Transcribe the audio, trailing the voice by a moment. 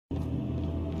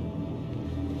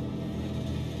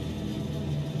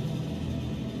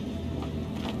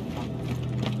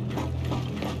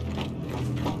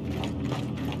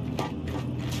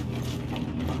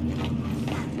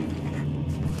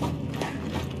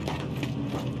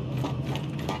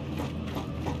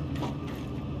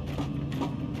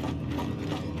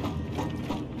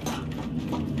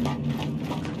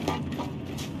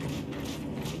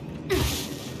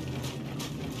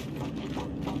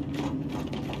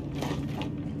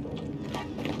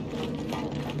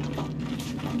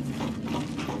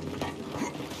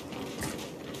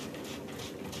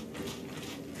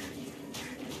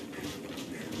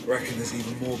Reckon there's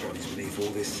even more bodies beneath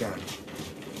all this sand.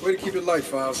 Way to keep it light,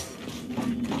 Files.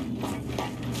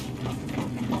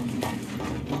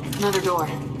 Another door.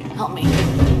 Help me.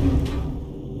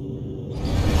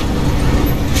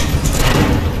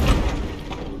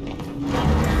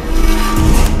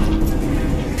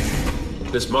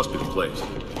 This must be the place.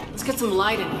 Let's get some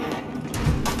light in here.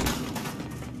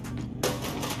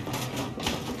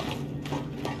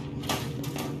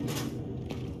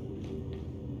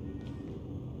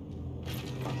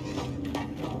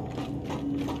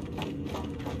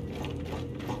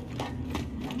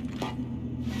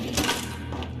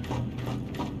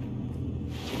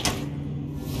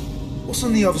 What's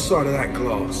on the other side of that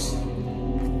glass?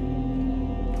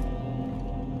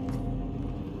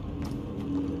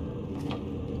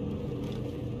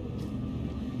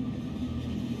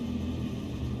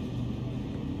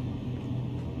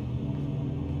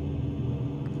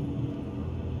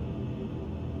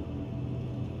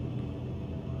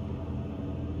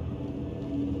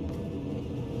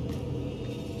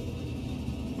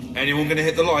 Anyone gonna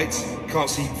hit the lights? Can't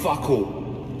see fuck all.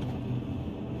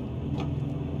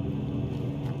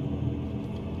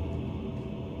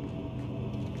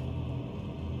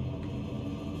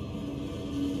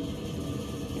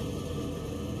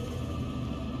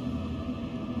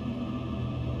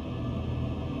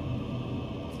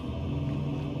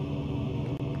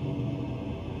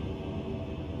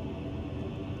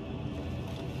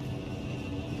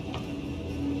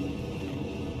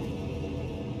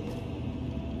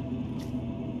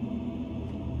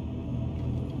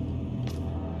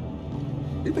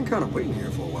 You've been kind of waiting here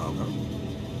for a while, huh?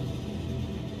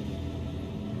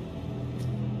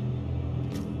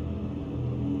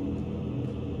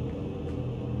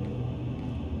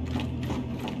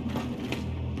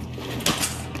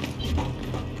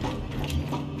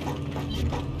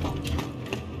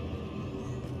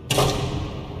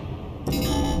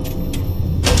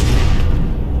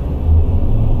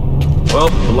 Well,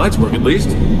 the lights work at least.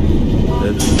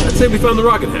 And I'd say we found the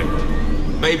rocket hangar.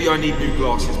 Maybe I need new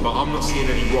glasses, but I'm not seeing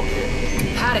any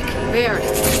rocket. Paddock, Baird.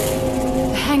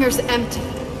 The hangar's empty.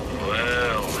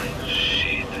 Well,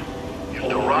 shit. If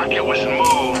the rocket was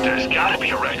moved, there's gotta be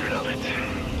a record of it.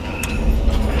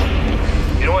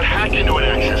 You know what? Hack into an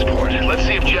access port. Let's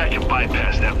see if Jack can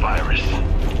bypass that virus.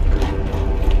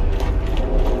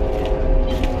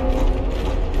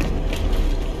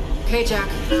 Okay, Jack.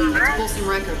 Let's pull some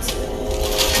records.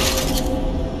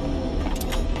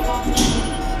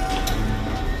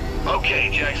 Okay,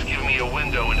 Jack's giving me a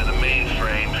window into the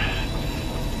mainframe.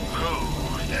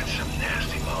 Ooh, that's some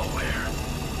nasty malware.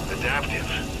 Adaptive.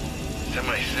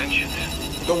 Semi-sentient.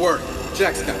 Don't worry,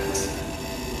 Jack's got this.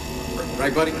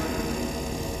 Right, buddy?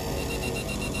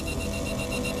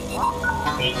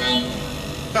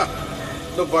 Ha!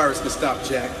 No virus can stop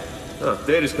Jack. Oh,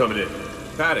 data's coming in.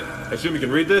 Paddock, I assume you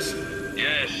can read this?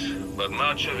 Yes, but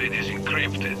much of it is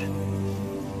encrypted.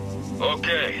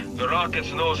 Okay, the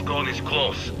rocket's nose cone is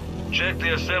close. Check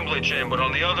the assembly chamber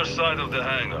on the other side of the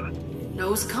hangar.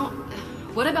 Nose cone?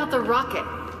 What about the rocket?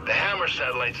 The hammer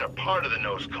satellites are part of the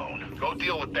nose cone. Go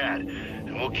deal with that,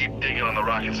 and we'll keep digging on the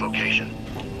rocket's location.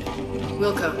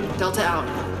 Wilco, Delta out.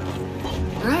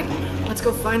 All right, let's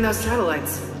go find those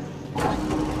satellites.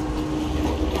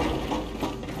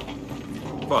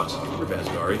 Boss, you're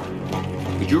Vasgari.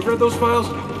 Did you ever read those files?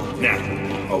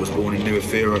 Nah, I was born in New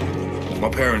Ethera. My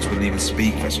parents wouldn't even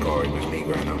speak Vasgari with me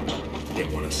growing up.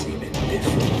 Didn't want to see them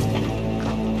different.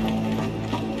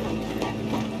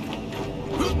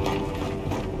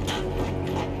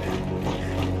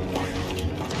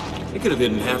 They could have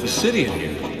hidden half a city in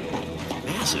here.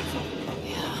 Massive.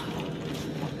 Yeah.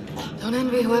 Don't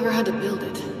envy whoever had to build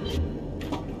it.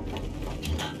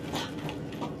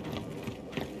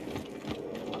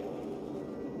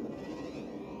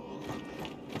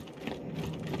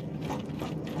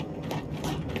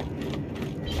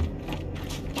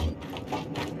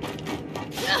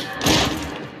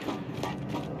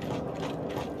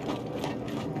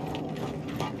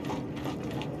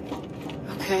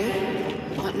 Okay,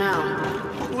 what now?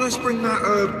 Well, let's bring that,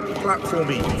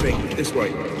 platformy thing this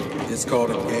way. It's called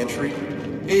an entry.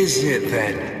 Is it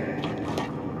then?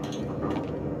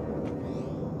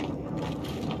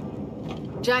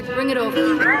 Jack, bring it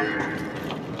over.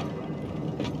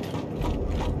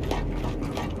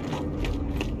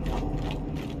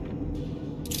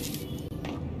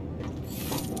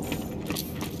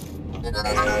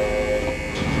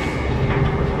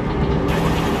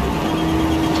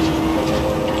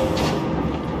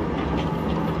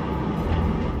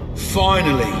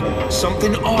 Finally,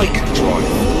 something I can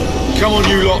drive. Come on,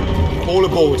 you lot, all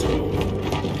aboard.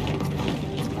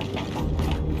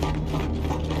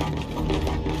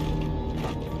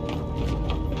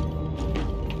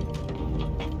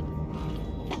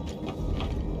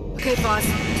 Okay, boss.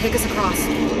 Take us across.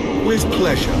 With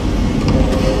pleasure.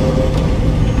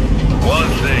 One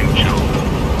thing, Joe.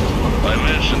 I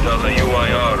mentioned how the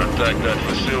UIR attacked that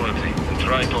facility and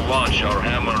tried to launch our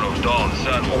Hammer of Dawn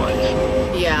satellites.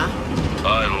 Yeah.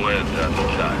 I led that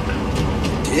attack.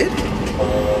 Did?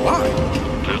 Why?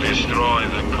 To destroy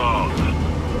the cog.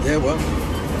 Yeah, well,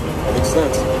 makes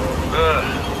sense.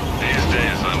 These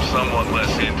days I'm somewhat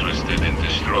less interested in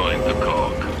destroying the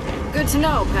cog. Good to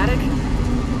know, Paddock.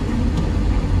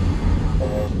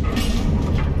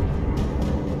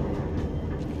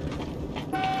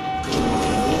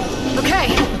 Okay,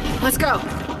 let's go.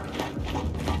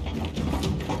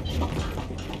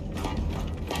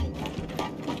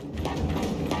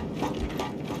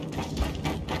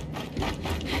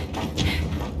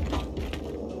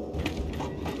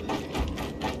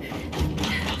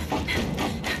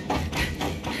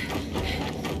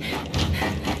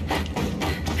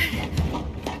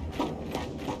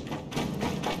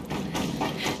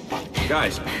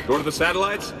 Guys, door to the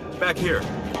satellites? Back here.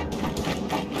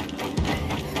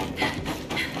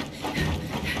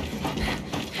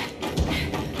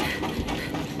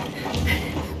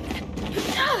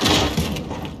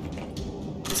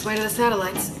 This way to the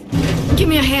satellites. Give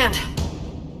me a hand.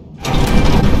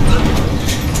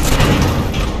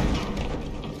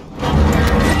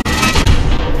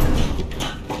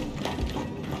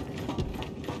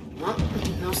 Well,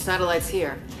 no satellites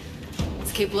here.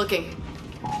 Let's keep looking.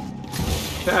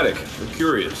 Paddock, I'm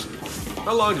curious.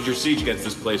 How long did your siege against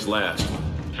this place last?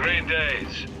 3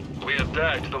 days. We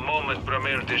attacked the moment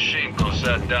Premier Deshinko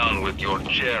sat down with your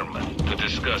chairman to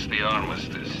discuss the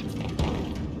armistice.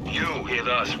 You hit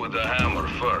us with the hammer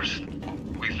first.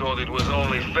 We thought it was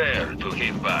only fair to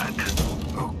hit back.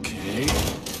 Okay.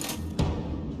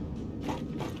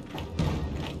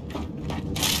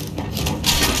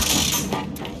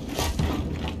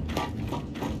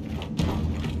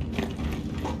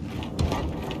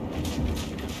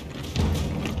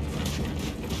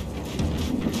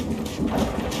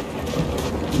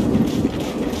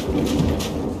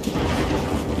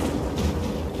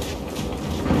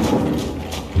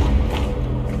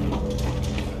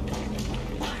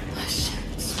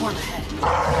 Swarm ahead.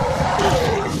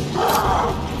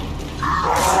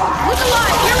 Look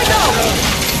alive! Here we go!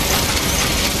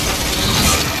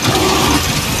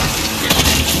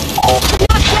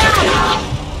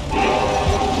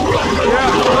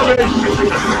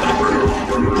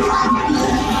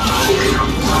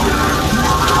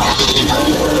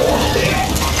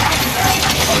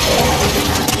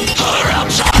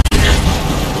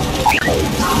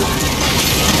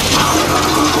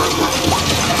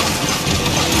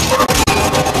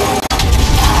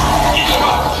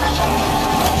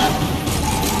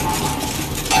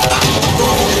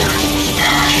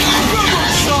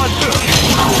 Lock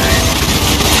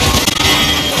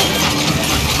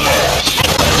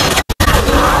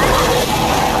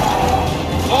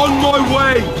On my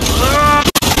way!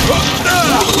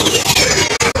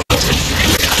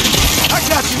 I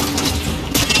got you!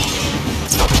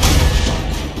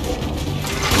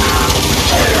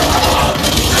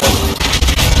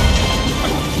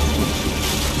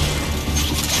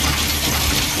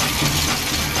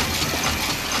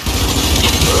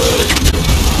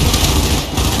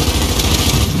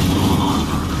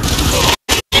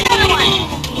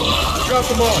 Drop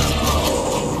them all.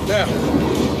 Now,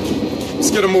 let's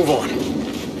get a move on.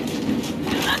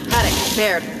 Paddock,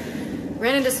 Baird.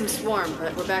 Ran into some swarm,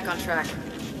 but we're back on track.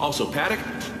 Also, Paddock,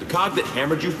 the cog that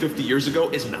hammered you 50 years ago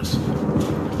isn't us.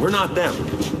 We're not them.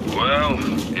 Well,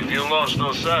 if you launch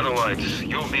those satellites,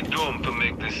 you'll be doomed to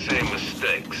make the same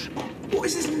mistakes. What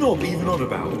is this knob even on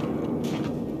about?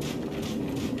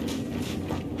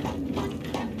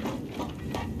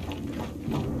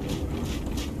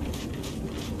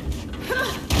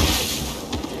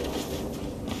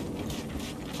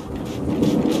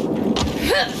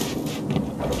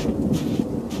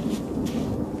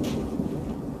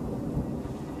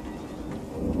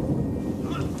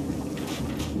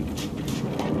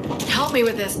 Help me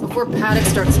with this before Paddock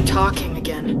starts talking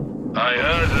again. I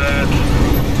heard that.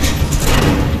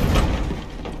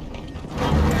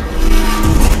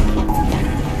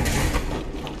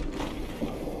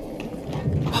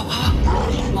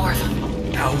 More of them.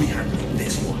 How we handling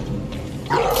this one?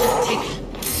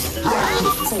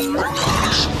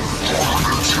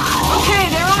 Okay,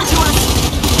 they're on to us.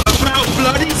 About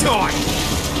bloody time!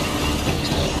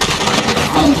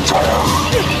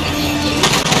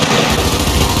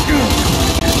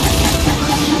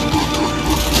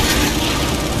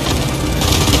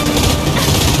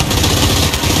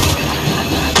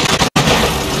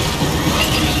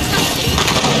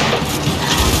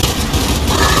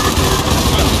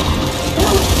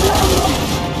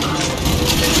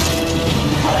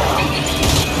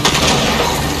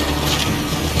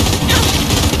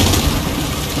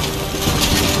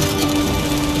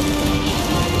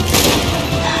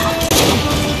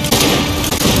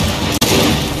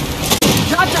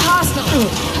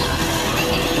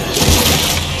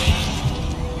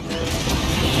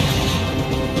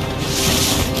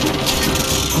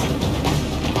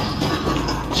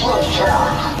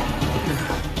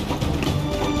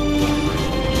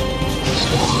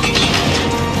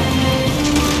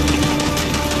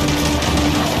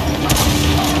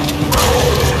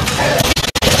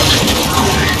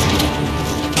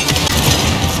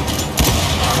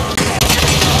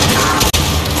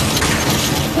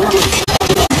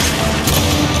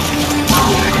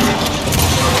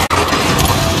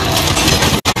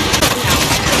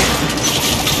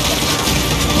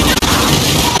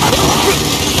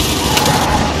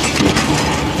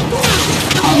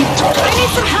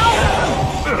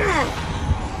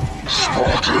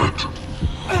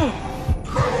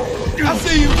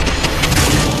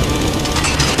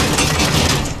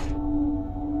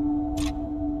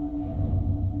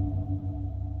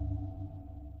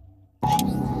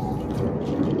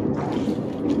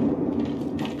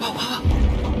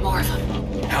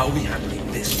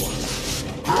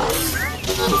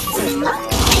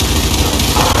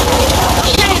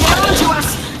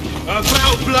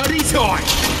 time!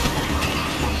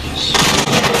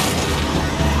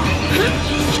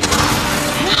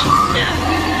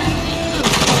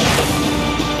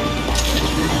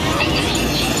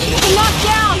 Knocked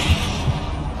down!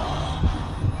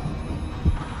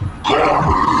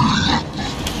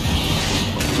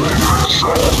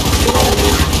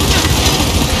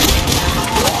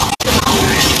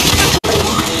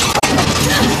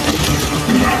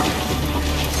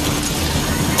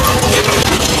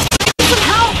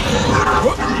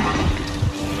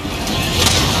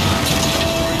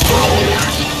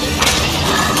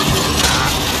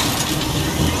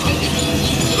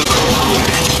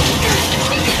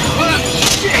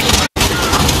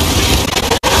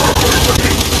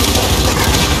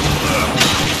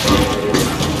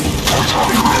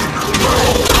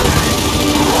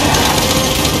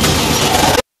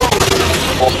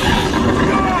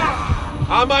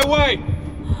 On my way!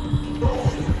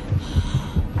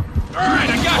 Alright,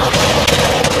 I got you!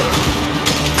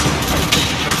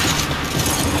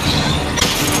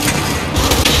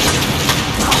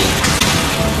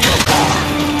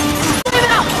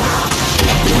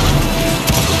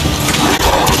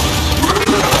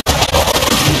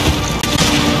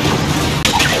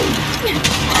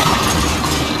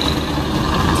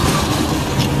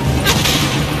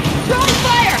 Throwing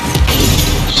fire!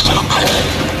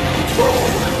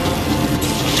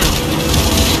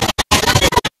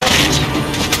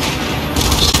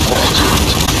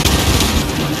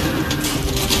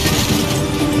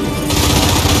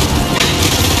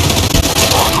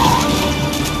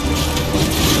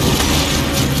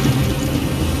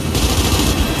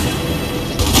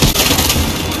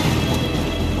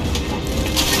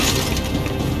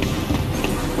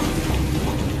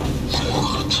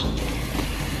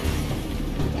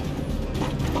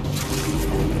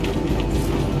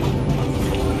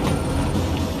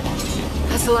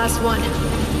 That's the last one.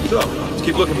 So, let's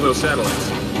keep looking for those satellites.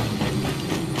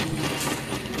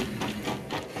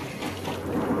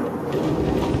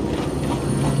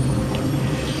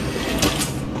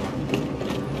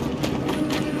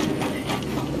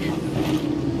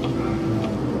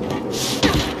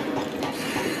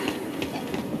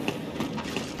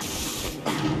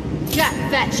 Jack,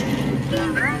 fetch!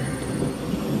 There!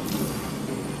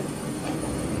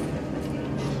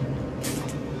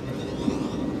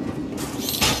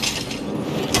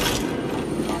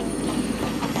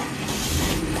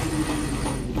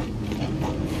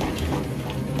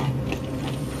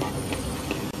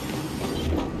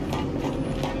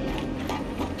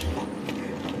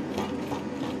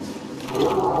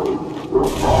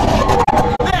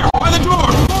 By the door!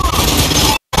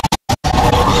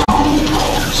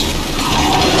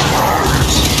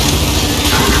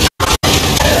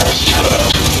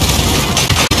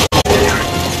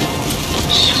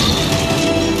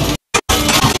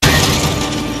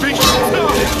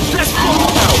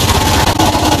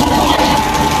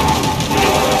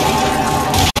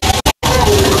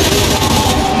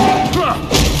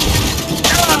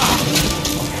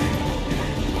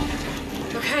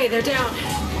 Okay, they're down.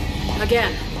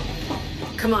 Again.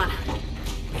 Come on.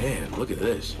 Man, look at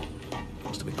this.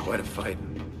 Must have been quite a fight.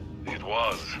 It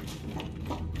was.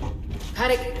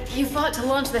 Paddock, you fought to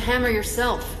launch the hammer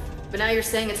yourself, but now you're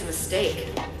saying it's a mistake.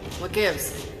 What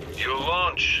gives? You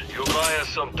launch, you buy us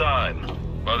some time,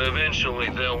 but eventually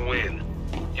they'll win.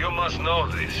 You must know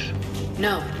this.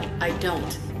 No, I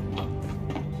don't.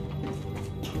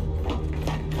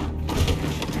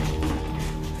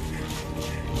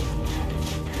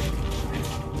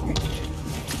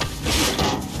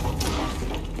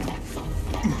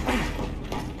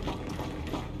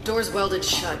 Door's welded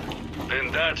shut.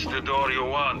 Then that's the door you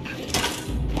want.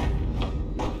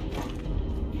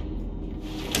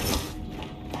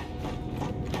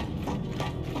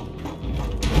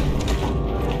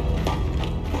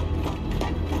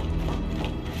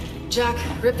 Jack,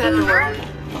 rip that door.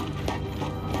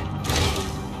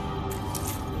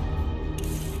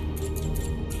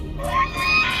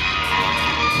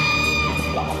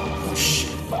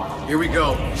 Here we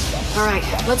go. All right,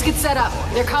 let's get set up.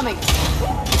 They're coming.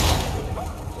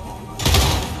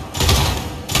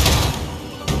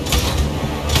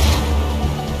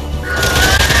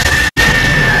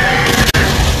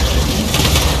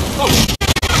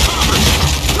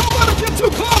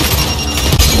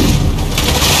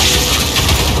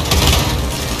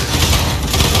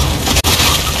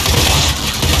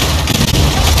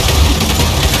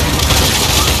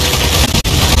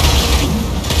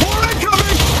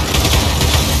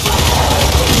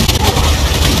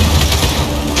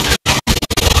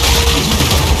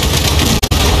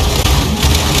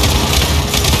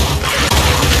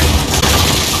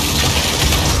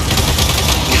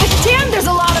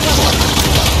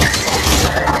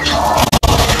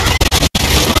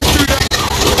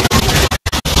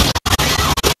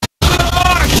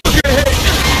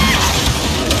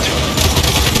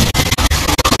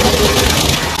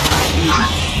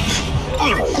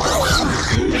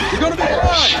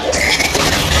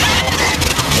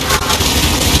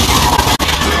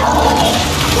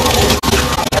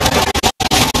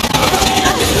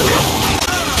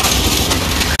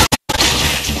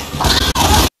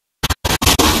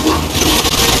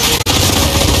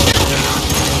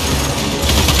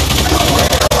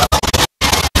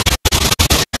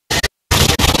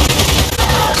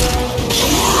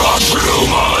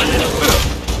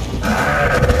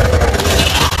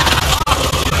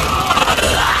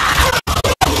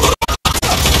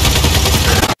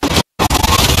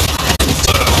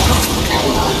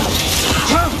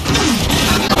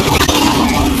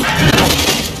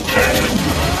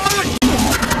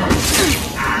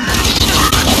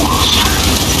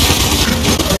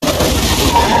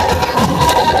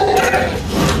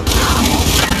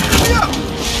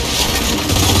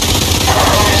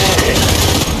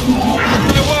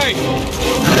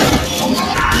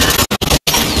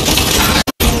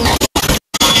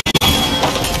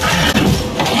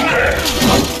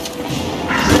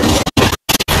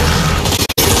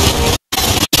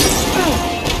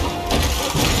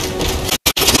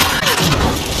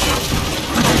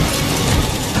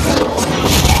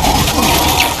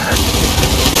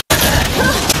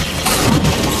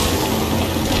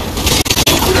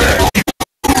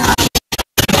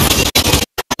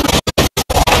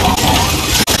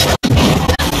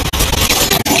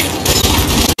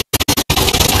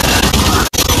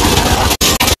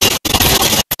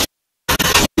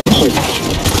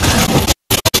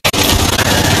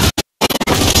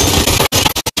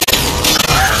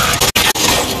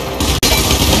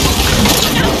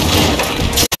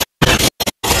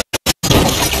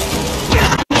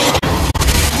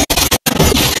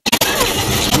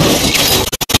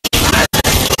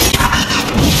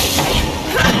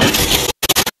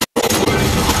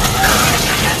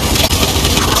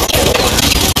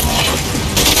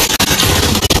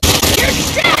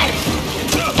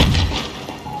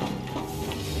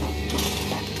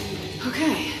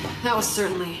 most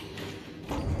certainly.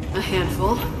 A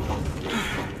handful.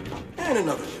 And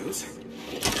another fuse.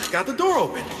 Got the door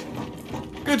open.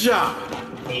 Good job.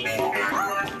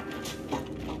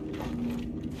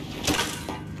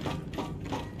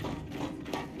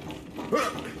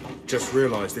 Just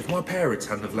realized if my parents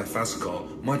hadn't have left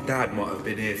Vascar, my dad might have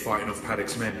been here fighting off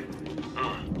Paddock's men.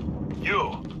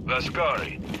 You,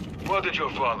 Vascari, what did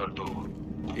your father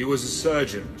do? He was a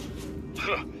surgeon.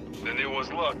 Then he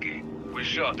was lucky. We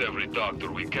shot every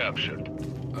doctor we captured.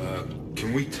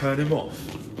 Can we turn him off?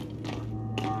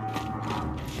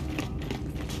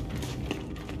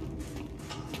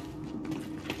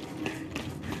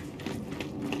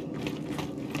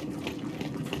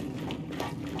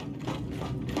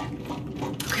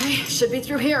 Okay, should be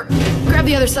through here. Grab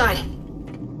the other side.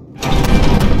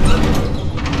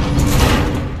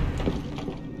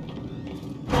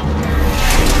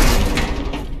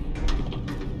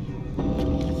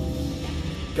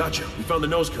 Gotcha. We found the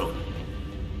nose cone.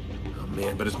 Oh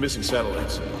man, but it's missing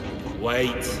satellites.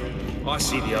 Wait. I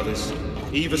see the others.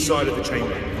 Either side of the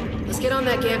chamber. Let's get on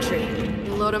that gantry.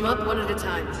 We'll load them up one at a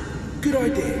time. Good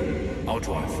idea. I'll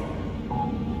drive.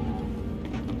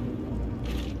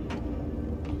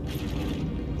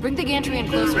 Bring the gantry in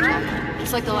closer, Jack.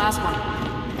 Just like the last one.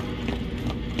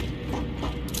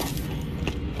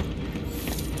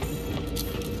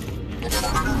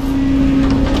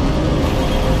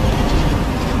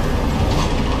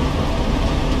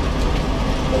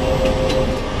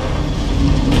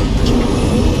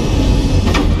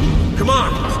 Come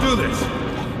on, let's do this.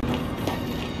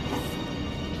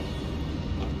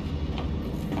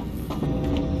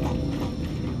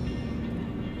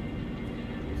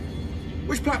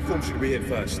 Which platform should we hit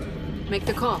first? Make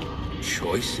the call.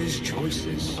 Choices,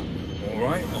 choices. All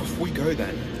right, off we go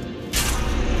then.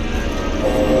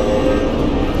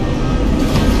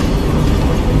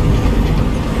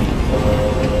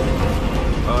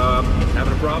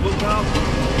 Having a problem, pal?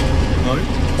 No,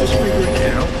 just figuring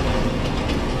it out.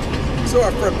 So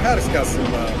our friend Paddock's got some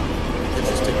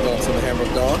interesting thoughts on the Hammer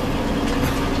of Dawn.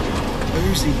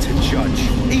 Who's he to judge?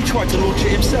 He tried to launch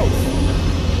it himself.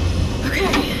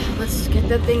 Okay, let's get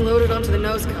that thing loaded onto the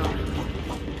nose cone.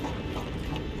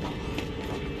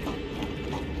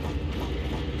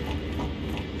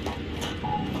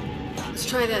 Let's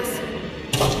try this.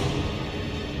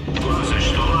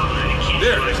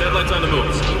 There, satellites on the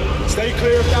move. Stay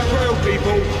clear of that rail,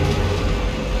 people.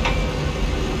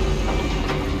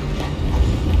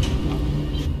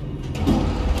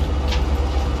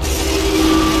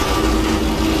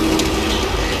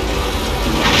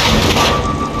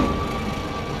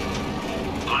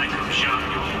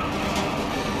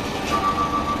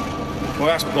 Well,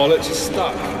 that's bollocks. It's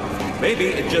stuck. Maybe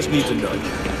it just needs a nudge.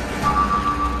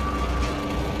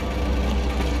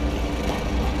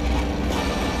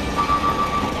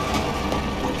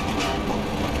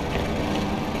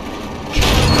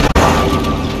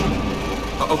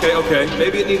 Okay.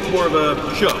 Maybe it needs more of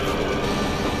a shove.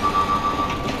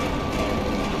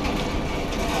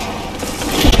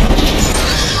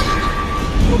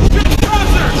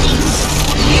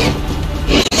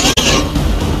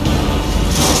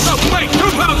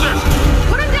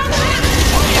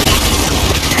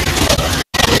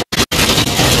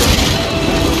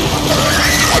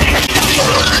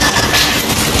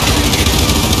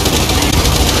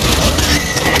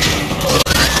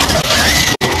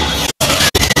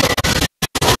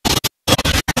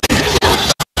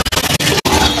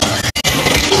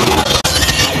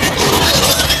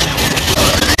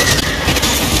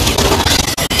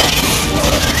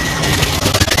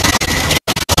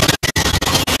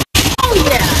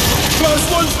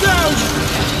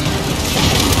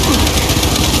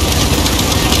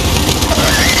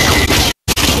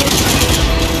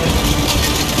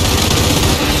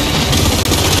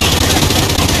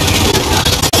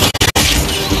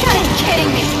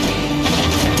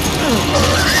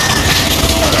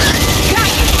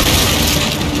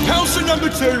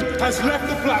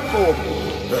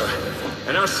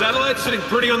 Sitting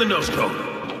pretty on the nose cone.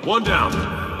 One down.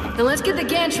 Then let's get the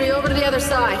gantry over to the other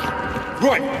side.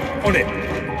 Right, on it.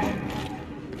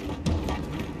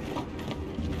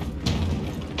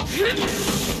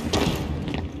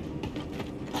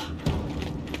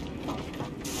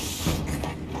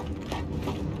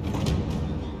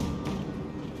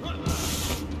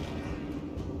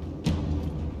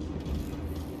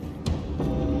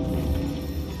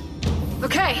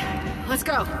 Okay, let's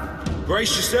go.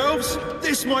 Brace yourselves.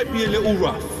 This might be a little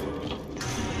rough.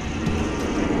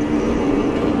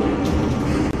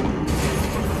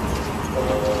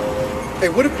 Hey,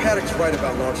 what if Paddock's right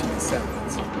about launching these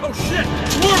satellites? Oh shit!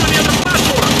 More on the other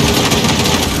platform!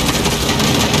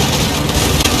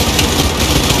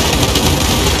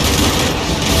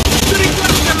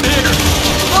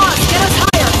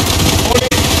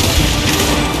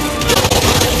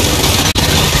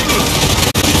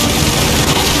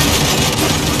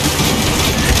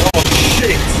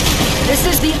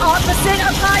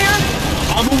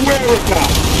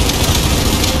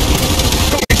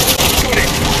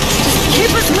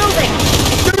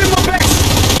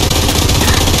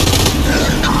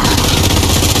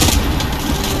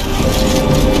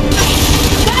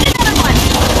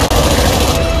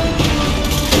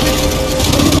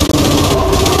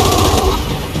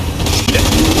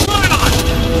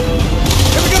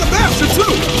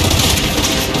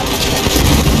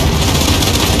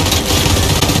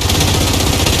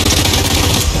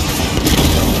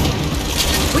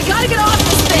 gotta get off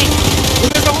this thing! Well,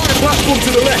 there's a higher platform to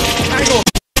the left. Hang on.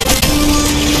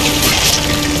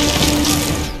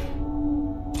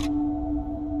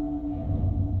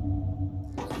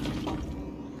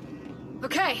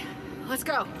 Okay, let's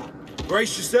go.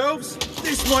 Brace yourselves.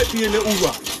 This might be a little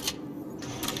rough.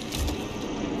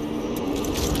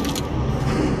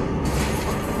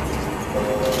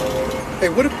 Hey,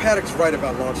 what if Paddock's right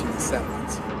about launching these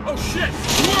satellites? Oh shit!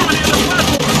 More on the other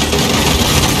platform!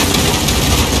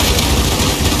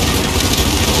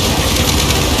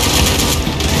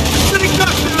 Sitting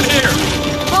ducks down here!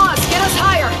 Boss, get us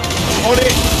higher! On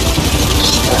it!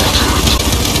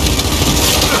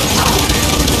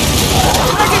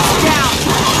 Target's down!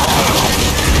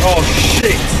 Oh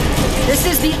shit! This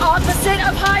is the opposite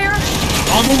of higher?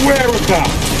 I'm aware of that.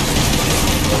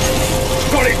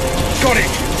 Got it! Got it!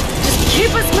 Just keep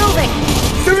us moving!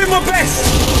 Doing my best!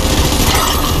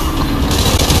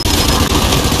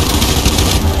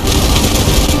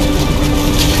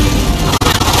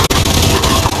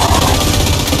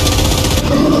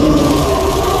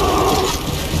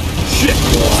 Shit!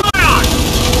 Zion!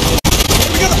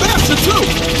 We got a bastard too!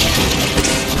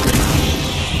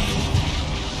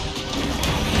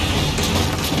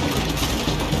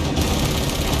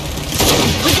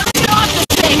 We gotta get off this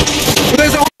thing! Well,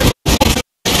 there's a...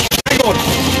 Hang on!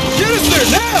 Get us there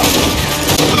now!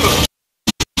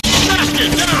 Smash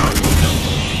it down!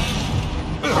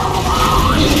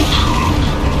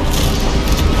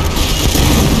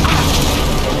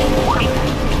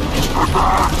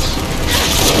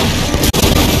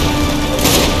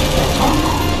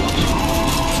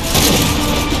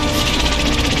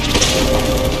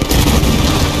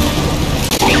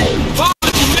 Boss,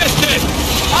 you missed it!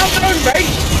 I know,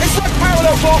 mate! It's like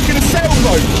parallel parking a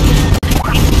sailboat!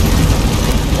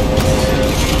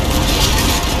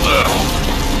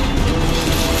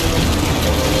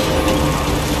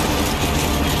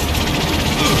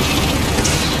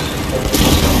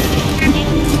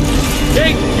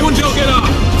 Kate, you and Joe get off.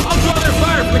 I'll draw their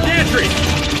fire from the gantry.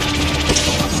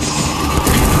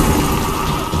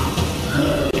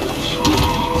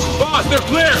 Boss, they're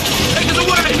clear. Take us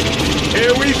away.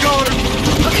 Here we go!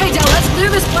 Okay, Del, let's clear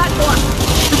this platform!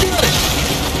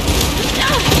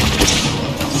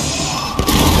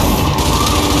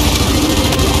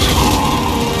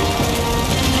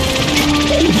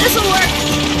 This'll work!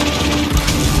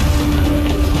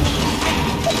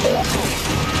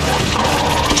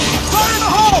 Fire in the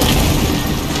hole!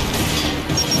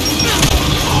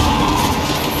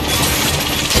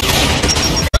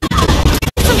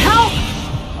 Some help!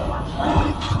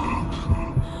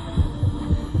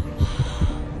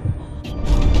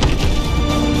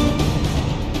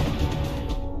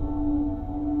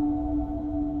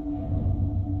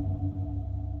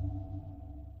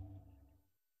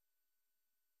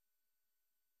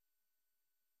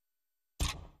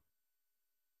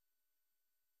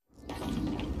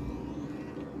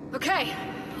 Okay,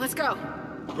 let's go.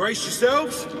 Brace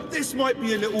yourselves. This might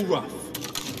be a little rough.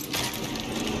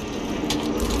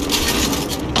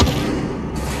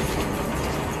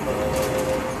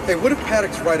 Hey, what if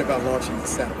Paddock's right about launching these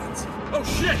satellites? Oh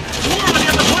shit! More on the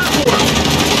other platform!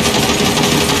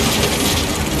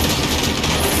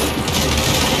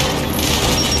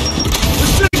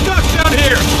 We're sitting ducks down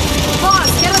here!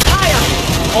 Boss, get us higher!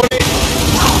 On it!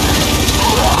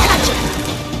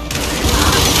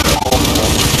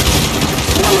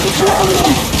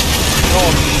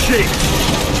 Oh shit!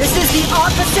 This is the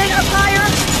opposite of higher?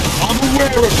 I'm aware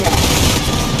of that.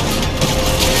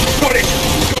 Got it!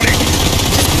 Got it!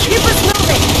 Keep us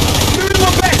moving! Doing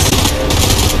my best!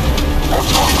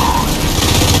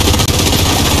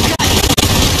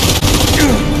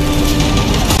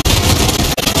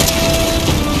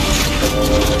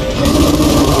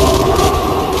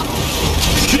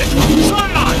 Shit!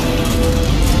 Zion!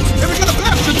 And we got a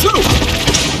bastard too!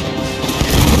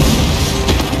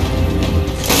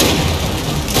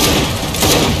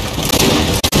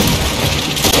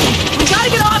 We gotta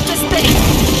get off this thing!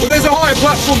 Well, there's a higher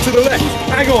platform to the left.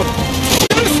 Hang on.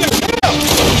 Get us there now!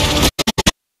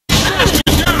 Smash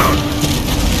it down!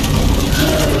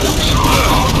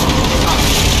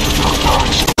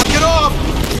 Get off!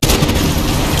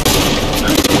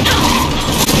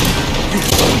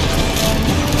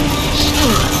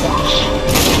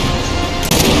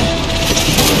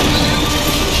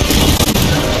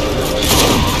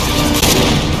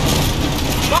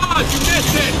 Boss, you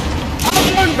missed it! I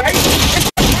know, mate! It's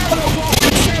like parallel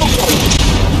parking a sailboat!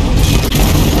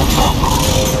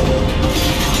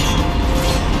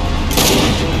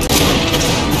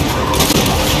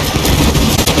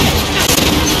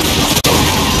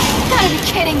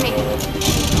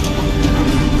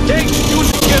 You and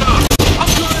just get off!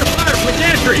 I'll draw their fire from the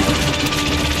gantry!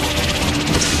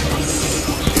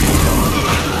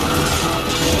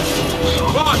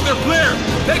 Boss, they're clear!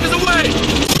 Take us away!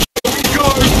 Go!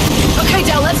 Okay,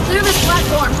 Del, let's clear this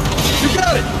platform. You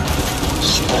got it!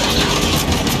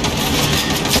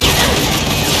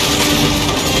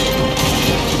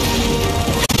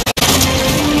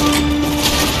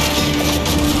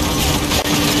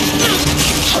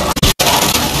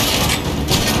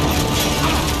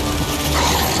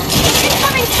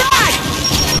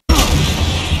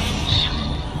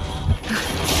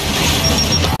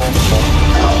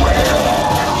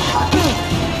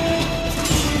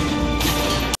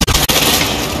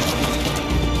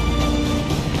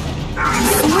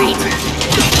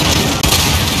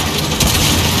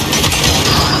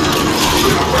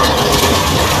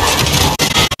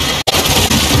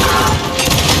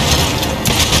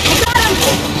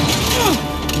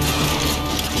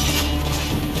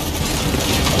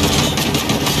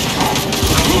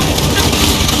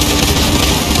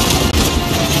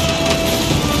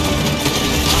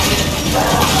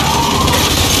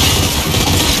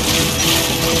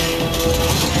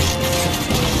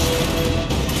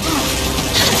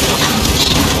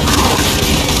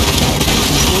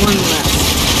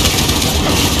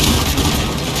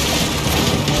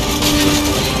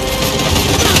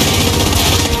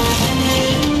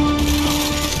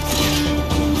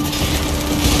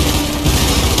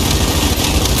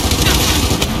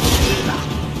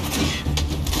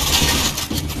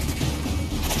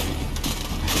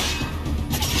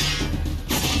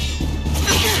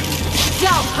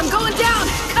 I'm going down!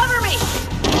 Cover me!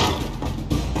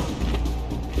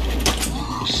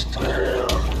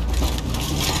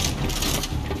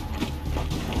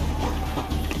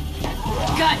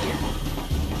 Got you.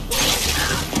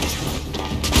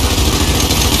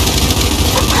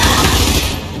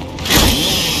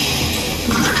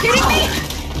 Kidding me?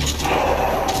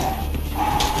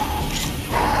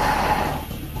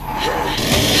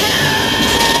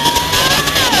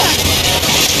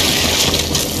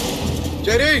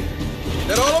 JD,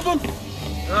 that all of them?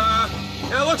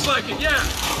 Yeah, looks like it, yeah.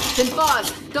 Then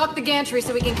pause. Dock the gantry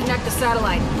so we can connect the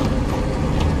satellite.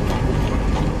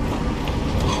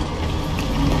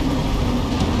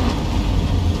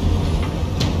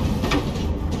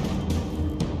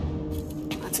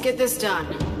 Let's get this done.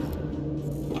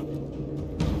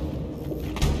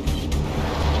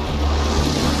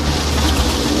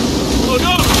 Oh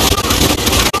no!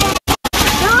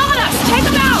 They're on us! Take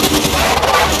them out!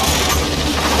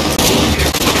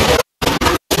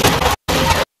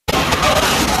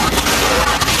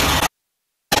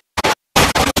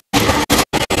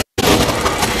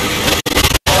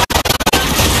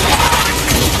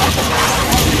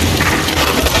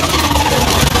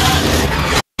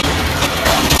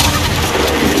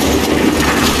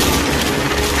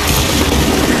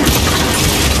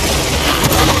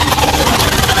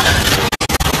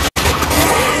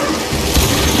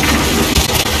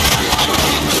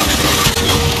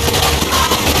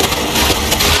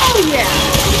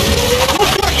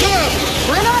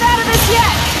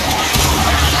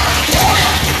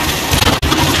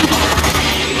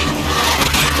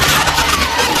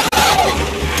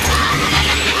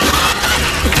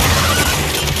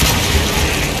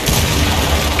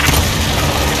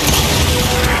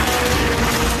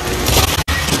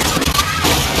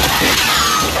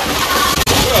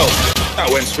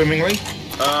 Swimmingly?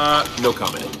 No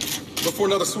comment. Look for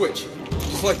another switch,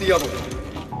 just like the other one.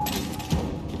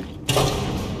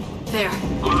 There.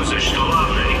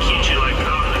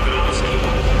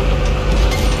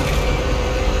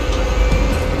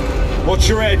 Watch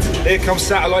your head. Here comes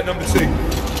satellite number 2.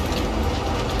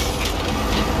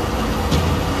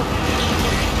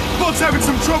 Pod's having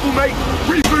some trouble, mate.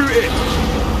 Reboot it.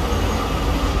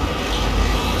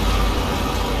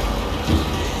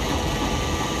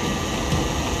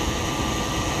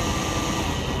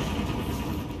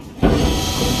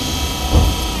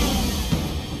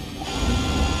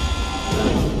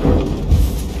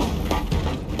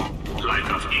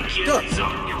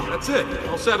 That's it.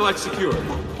 All satellites secure.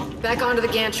 Back onto the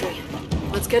gantry.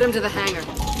 Let's get him to the hangar.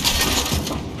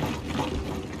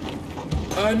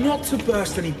 Not to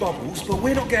burst any bubbles, but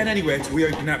we're not getting anywhere till we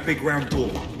open that big round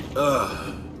door.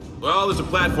 Well, there's a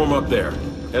platform up there.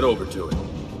 Head over to it.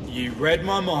 You read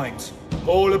my mind.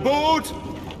 All aboard!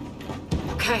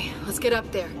 Okay, let's get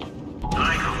up there. Okay,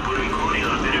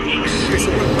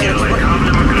 so what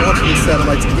launching these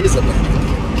satellites is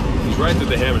about? He's right through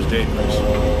the hammer's dangerous.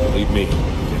 Believe me,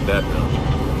 get that now.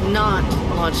 Not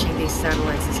launching these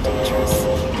satellites is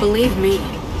dangerous. Believe me,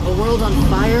 a world on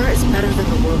fire is better than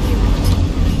the world you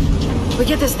want. We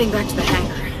get this thing back to the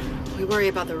hangar. We worry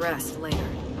about the rest later.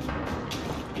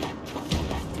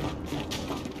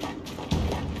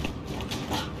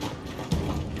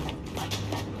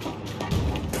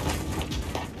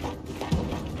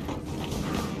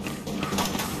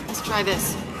 Let's try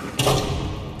this.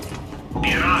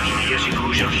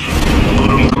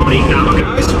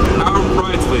 Guys, our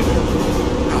ride's leaving.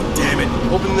 Oh, damn it.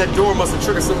 Opening that door must have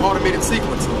triggered some automated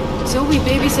sequence. So we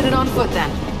babysit it on foot then.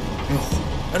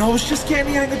 And I was just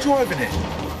getting the hang of driving it.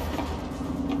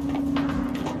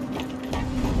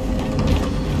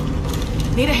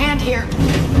 Need a hand here.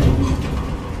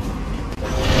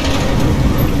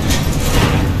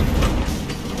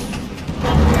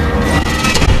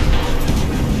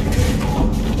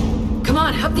 Come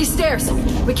on, up these stairs.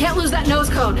 We can't lose that nose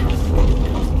cone.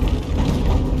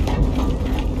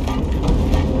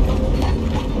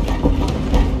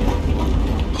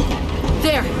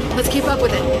 There, let's keep up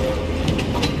with it.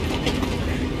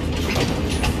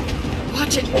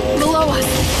 Watch it, below us.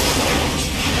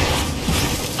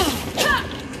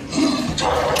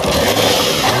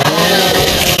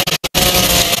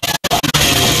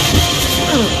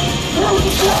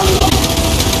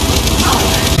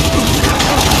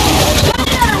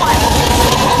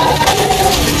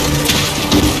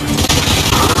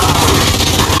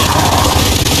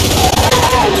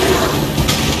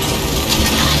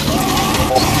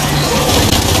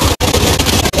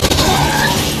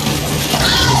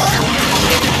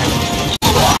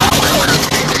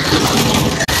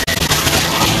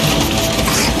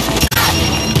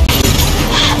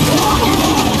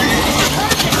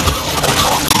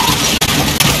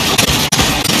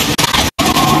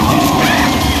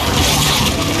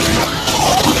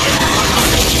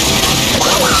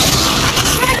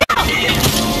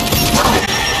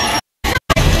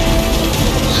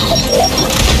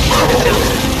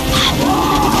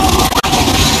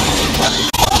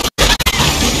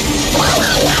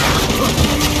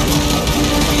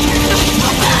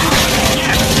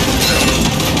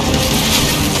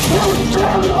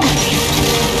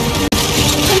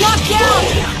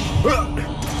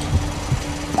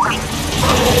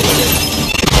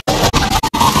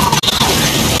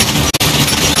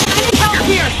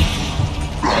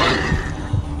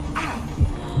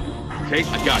 Kate,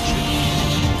 I got you.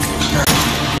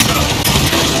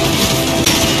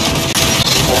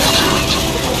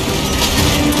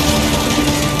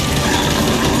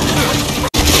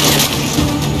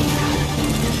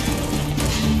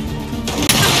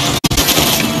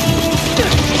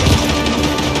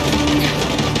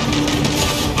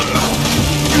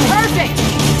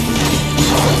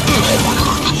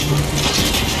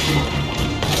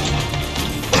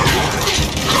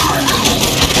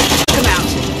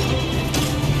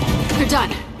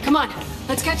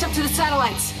 Let's catch up to the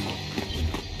satellites.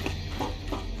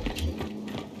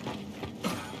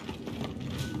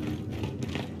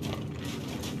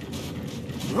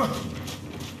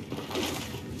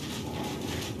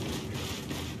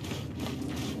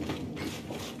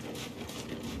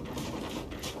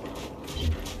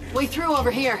 Way through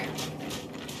over here.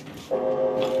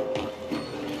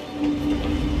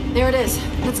 There it is.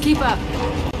 Let's keep up.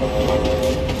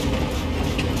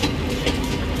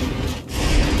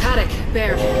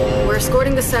 Bear, we're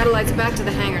escorting the satellites back to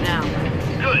the hangar now.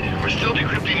 Good. We're still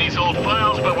decrypting these old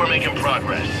files, but we're making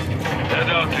progress. Head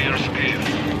out to your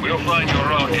skiff. We'll find your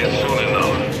rocket soon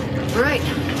enough. Right.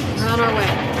 We're on our way.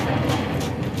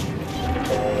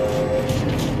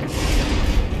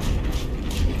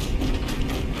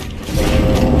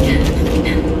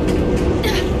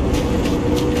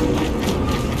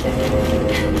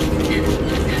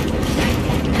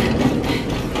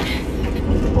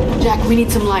 Jack, we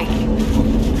need some light.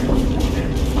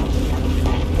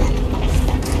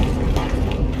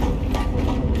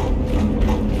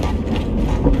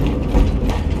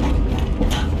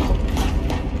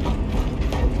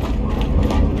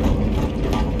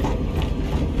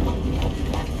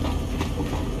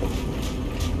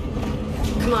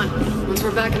 Come on. Once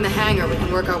we're back in the hangar, we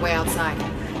can work our way outside.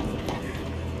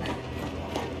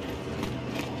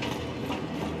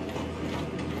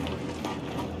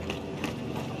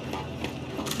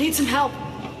 Need some help.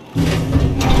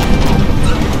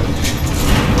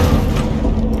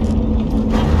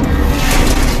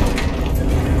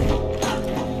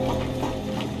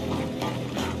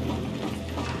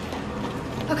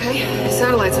 Okay, the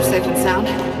satellites are safe and sound.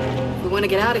 If we want to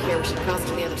get out of here, we should cross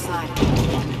to the other side.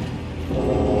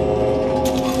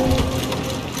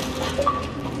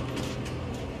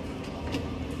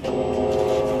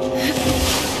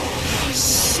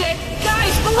 Shit!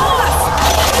 Guys, below us!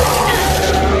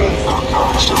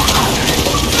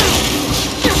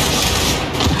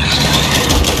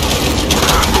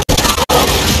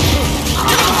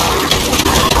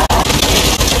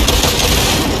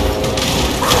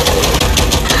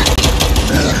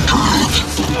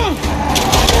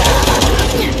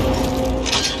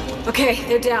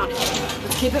 they're down.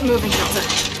 Let's keep it moving, Delta.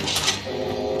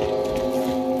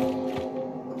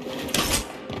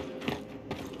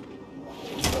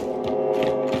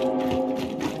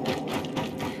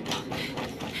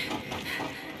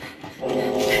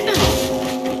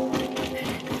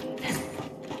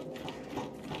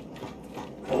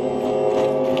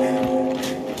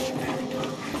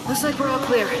 Looks like we're all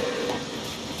clear.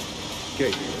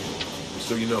 Okay,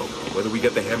 so you know, whether we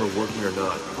get the hammer working or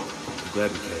not, I'm glad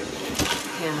we came.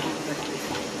 Yeah, but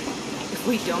if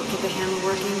we don't get the hammer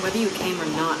working, whether you came or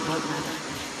not won't matter.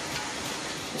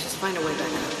 Let's just find a way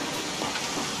back up.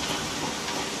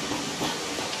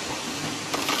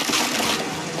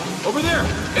 Over there!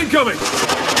 Incoming!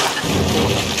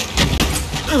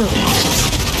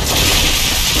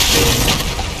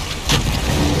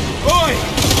 Oi!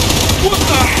 What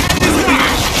the hell is that?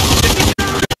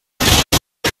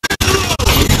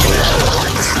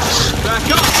 Back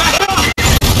up! Back up!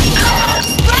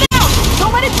 Spread out!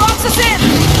 Don't let it box us in!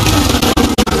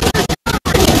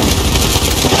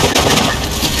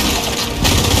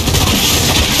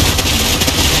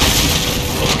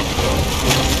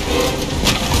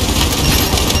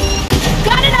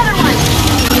 Got another one!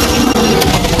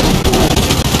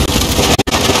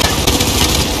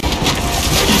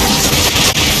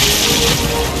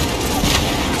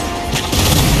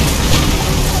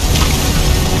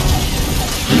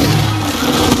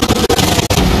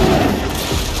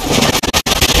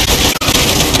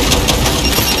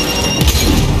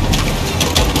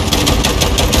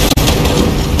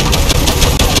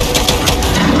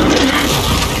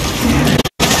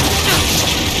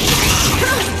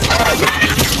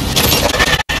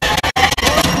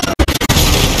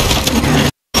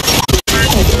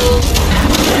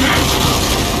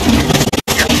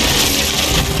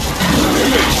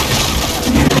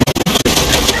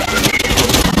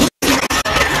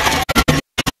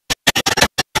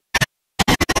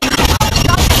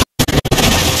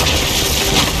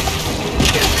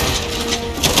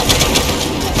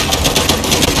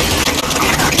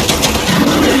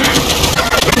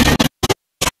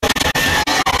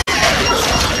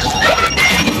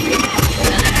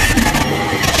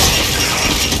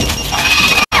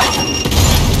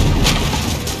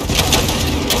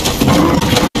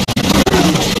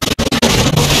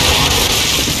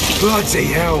 Bloody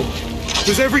hell!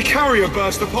 Does every carrier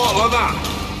burst apart like that?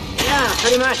 Yeah,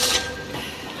 pretty much.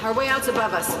 Our way out's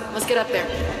above us. Let's get up there.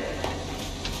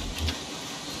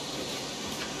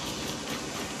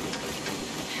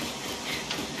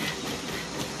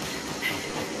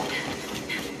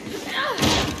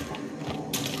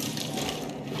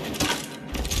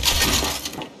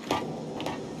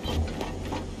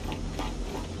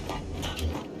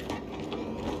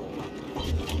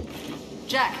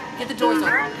 Jack, get the doors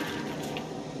open.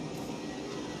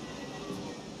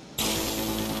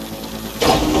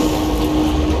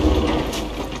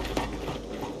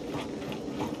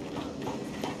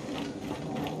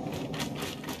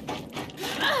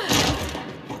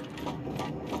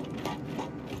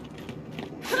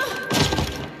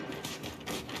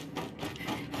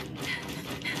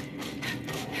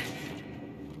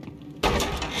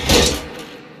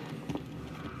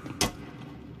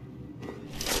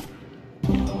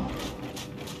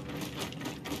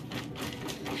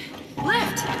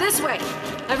 Lift! This way!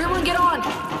 Everyone get on!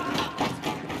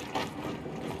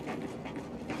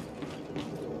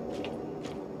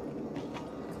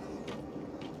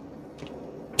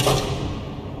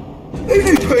 Who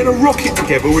knew putting a rocket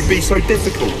together would be so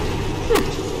difficult?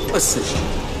 Listen,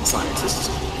 scientists,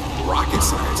 rocket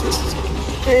scientists,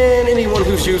 and anyone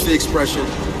who's used the expression,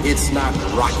 it's not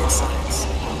rocket science.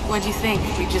 What'd you think?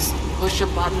 We just push a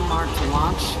button marked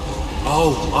launch?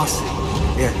 Oh, I see.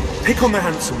 Yeah, pick on the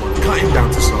handsome one, cut him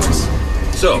down to size.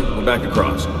 So, we're back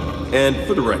across. And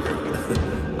for the record,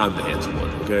 I'm the handsome one,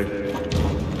 okay?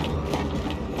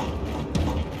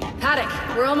 Paddock,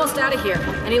 we're almost out of here.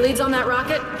 Any leads on that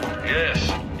rocket?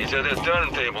 Yes, it's at a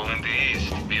turntable in the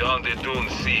east, beyond the Dune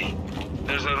Sea.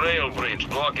 There's a rail bridge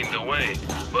blocking the way,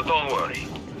 but don't worry.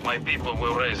 My people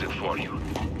will raise it for you.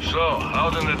 So,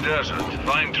 out in the desert,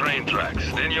 find train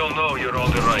tracks. Then you'll know you're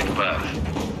on the right path.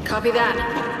 Copy that.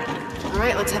 All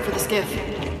right, let's head for the skiff.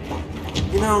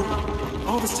 You know,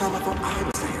 all this time I thought I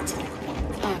was the handsome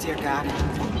one. Oh, dear God.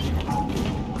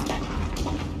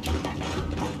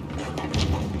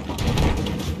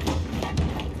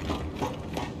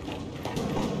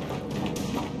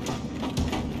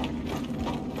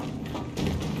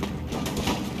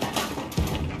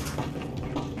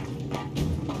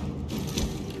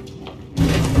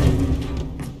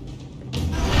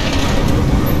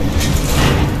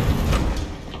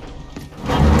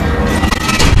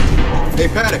 Hey,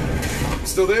 Paddock.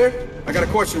 still there? I got a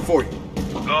question for you.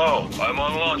 No, I'm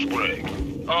on lunch break.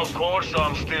 Of course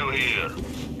I'm still here.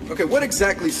 Okay, what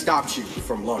exactly stops you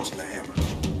from launching the hammer?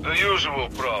 The usual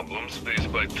problems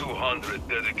faced by 200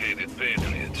 dedicated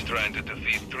patriots trying to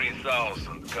defeat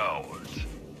 3,000 cowards.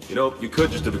 You know, you could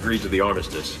just have agreed to the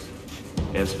armistice.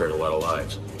 And spared a lot of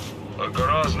lives. A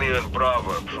Groznian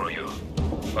proverb for you.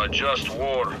 A just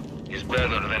war is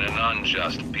better than an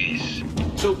unjust peace.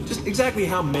 So, just exactly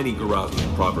how many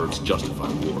Groznian proverbs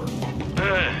justify war?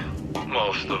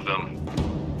 Most of them.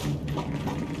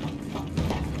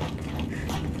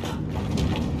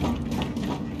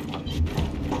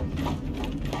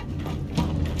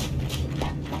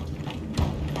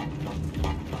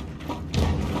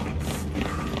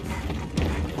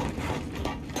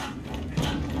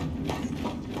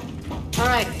 All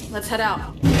right, let's head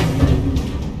out.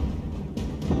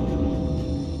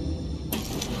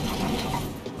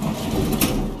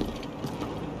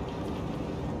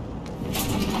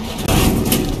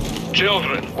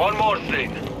 Children, one more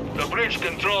thing. The bridge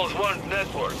controls weren't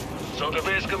networked, so the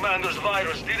base commander's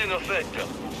virus didn't affect him.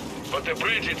 But the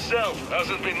bridge itself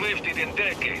hasn't been lifted in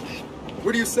decades.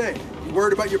 What are you saying? You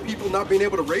worried about your people not being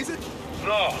able to raise it?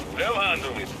 No, they'll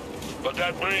handle it. But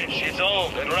that bridge is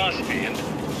old and rusty and...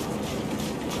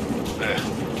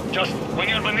 just when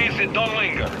you're beneath it, don't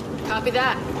linger. Copy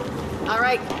that. All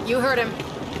right, you heard him.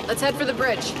 Let's head for the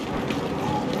bridge.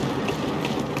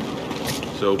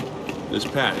 So, this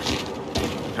Paddock.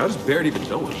 How does Byrd even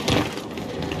know him?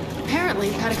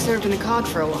 Apparently, Paddock served in the COG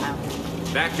for a while.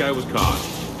 That guy was COG.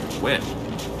 When?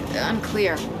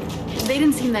 Unclear. They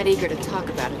didn't seem that eager to talk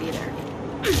about it either.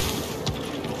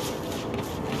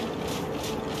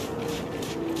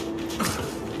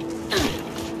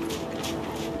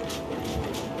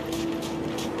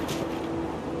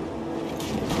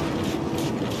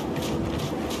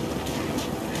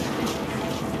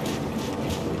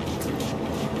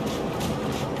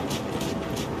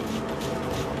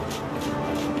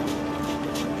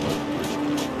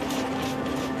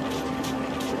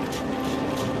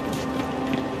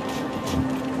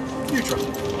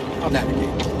 I'll navigate.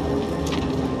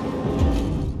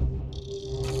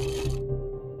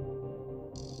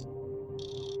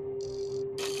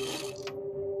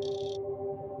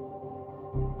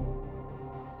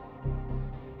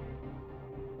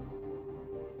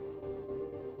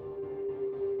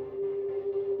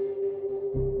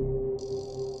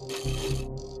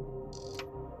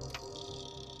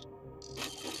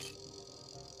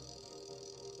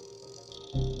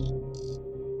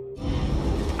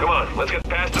 Come on, let's get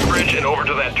past the bridge and over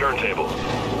to that turntable.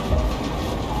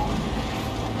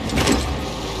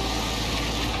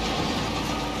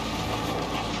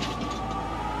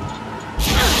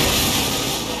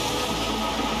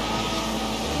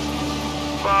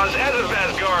 Boz, as a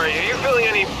Vasgari, are you feeling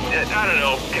any, I don't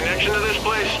know, connection to this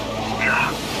place? Nah.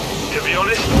 To be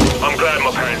honest, I'm glad my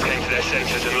parents came to their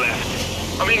senses and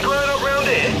left. I mean, growing up around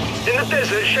here, in the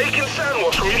desert, shaking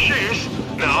sandwash from your shoes?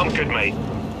 Nah, I'm good, mate.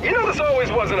 You know this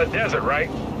always wasn't a desert, right?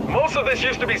 Most of this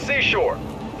used to be seashore.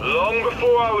 Long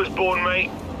before I was born, mate.